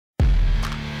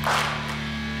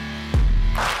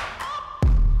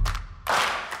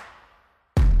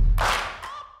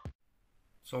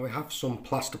So we have some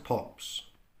plaster pops.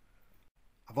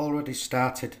 I've already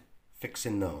started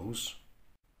fixing those.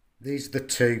 These are the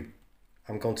two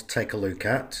I'm going to take a look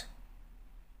at.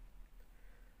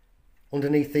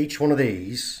 Underneath each one of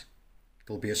these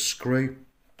there'll be a screw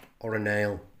or a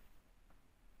nail.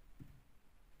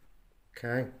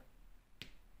 Okay.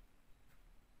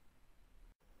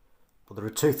 But there are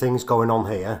two things going on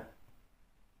here.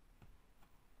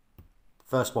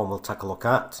 First one we'll take a look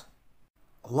at.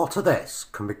 A lot of this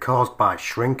can be caused by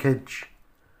shrinkage.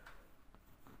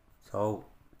 So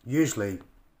usually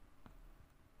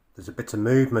there's a bit of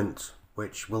movement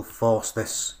which will force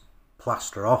this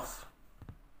plaster off.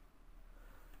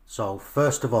 So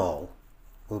first of all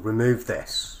we'll remove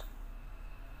this.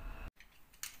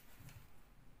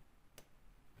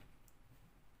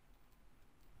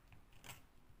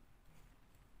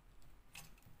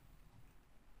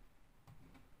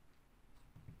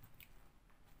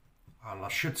 And I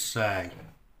should say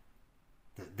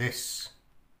that this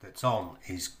that's on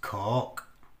is cork.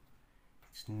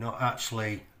 It's not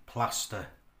actually plaster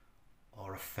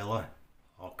or a filler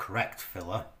or correct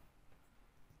filler.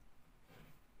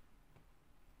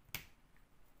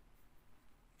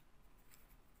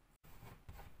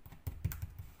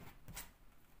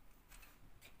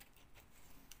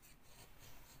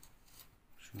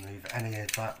 Just remove any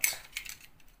of that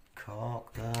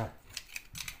cork there.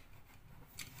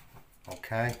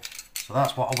 Okay, so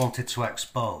that's what I wanted to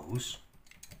expose.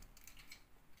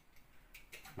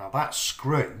 Now that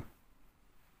screw,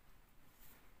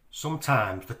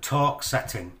 sometimes the torque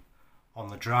setting on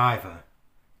the driver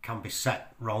can be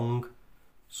set wrong.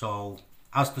 So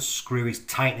as the screw is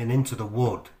tightening into the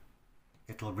wood,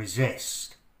 it'll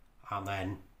resist and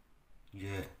then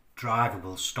your driver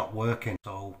will stop working.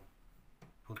 So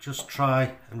we'll just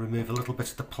try and remove a little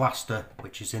bit of the plaster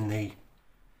which is in the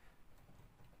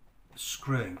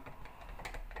screw,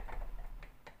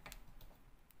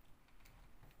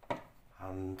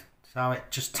 and so it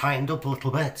just tightened up a little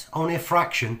bit, only a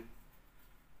fraction,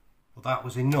 but that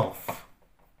was enough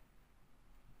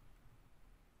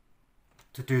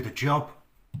to do the job.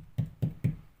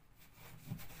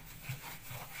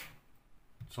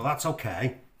 So that's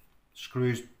okay.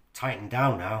 Screw's tightened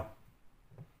down now.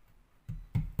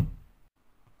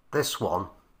 This one,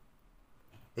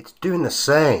 it's doing the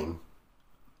same,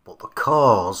 but the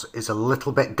cause is a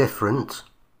little bit different.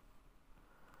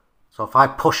 So if I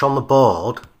push on the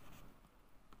board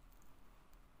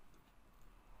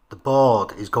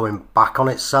is going back on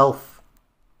itself.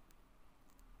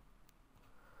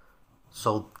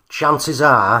 So chances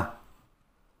are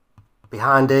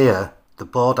behind here the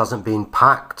board hasn't been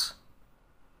packed,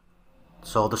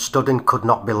 so the studding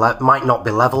might not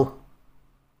be level.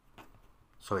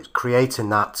 So it's creating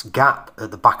that gap at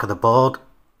the back of the board.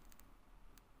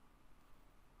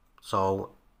 So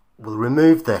we'll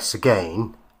remove this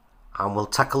again and we'll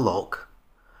take a look,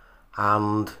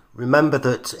 and remember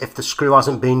that if the screw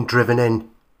hasn't been driven in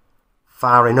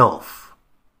far enough,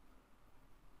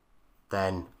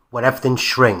 then when everything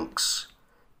shrinks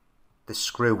this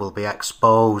screw will be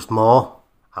exposed more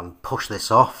and push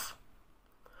this off.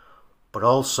 But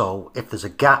also if there's a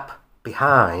gap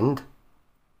behind,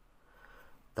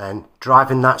 then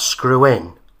driving that screw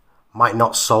in might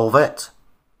not solve it,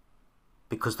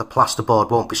 because the plasterboard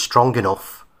won't be strong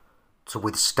enough to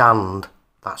withstand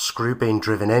that screw being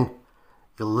driven in.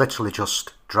 You'll literally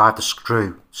just drive the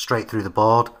screw straight through the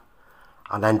board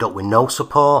and end up with no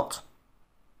support.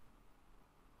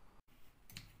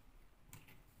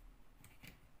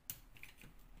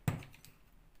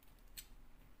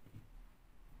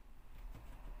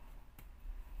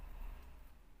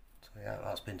 So yeah,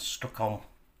 that's been stuck on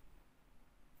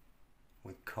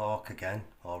with cork again,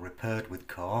 or repaired with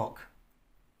cork.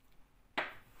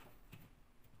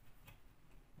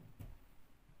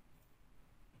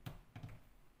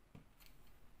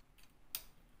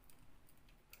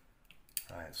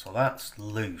 Right, so that's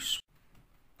loose,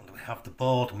 and we have the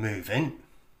board moving.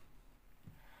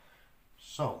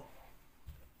 So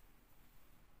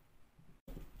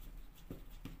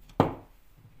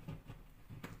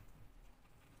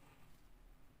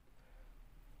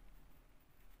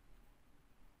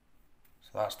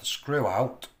that's the screw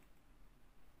out.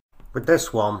 With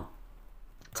this one,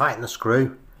 tighten the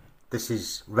screw. This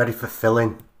is ready for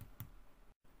filling.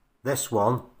 This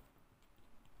one,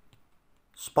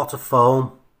 spot of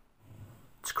foam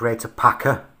to create a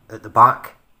packer at the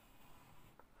back.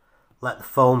 Let the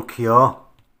foam cure.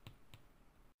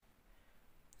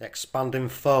 The expanding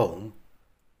foam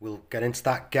will get into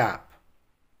that gap.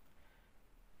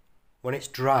 When it's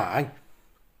dry,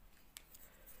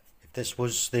 if this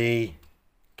was the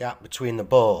gap between the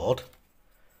board,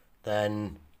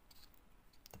 then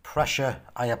the pressure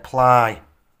I apply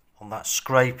on that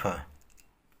scraper,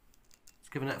 it's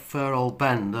giving it a fair old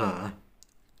bend there.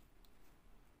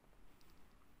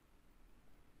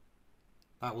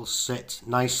 That will sit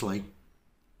nicely.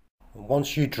 And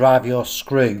once you drive your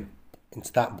screw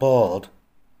into that board,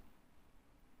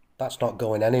 that's not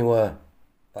going anywhere.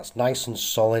 That's nice and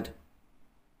solid.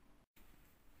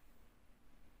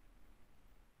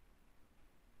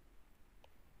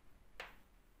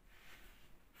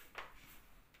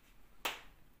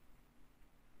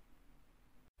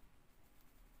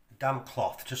 Damp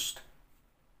cloth, just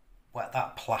wet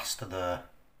that plaster there.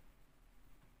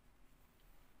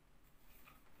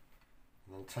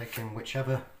 And then taking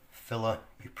whichever filler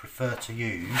you prefer to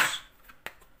use,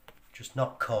 just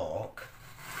not cork.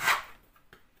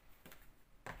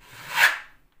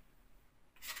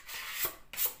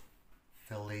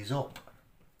 Fill these up.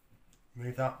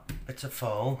 Remove that bit of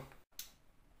foam.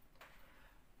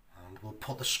 And we'll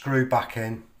put the screw back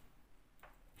in.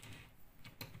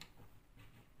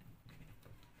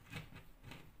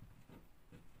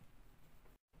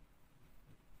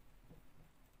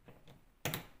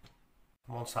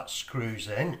 Once that screws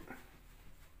in,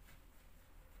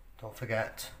 don't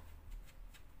forget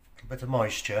a bit of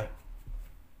moisture,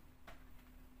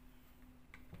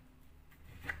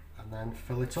 and then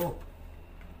fill it up.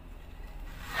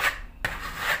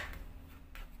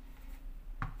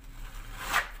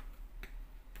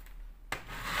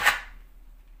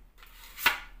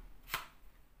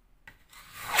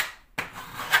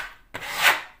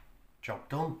 Job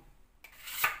done.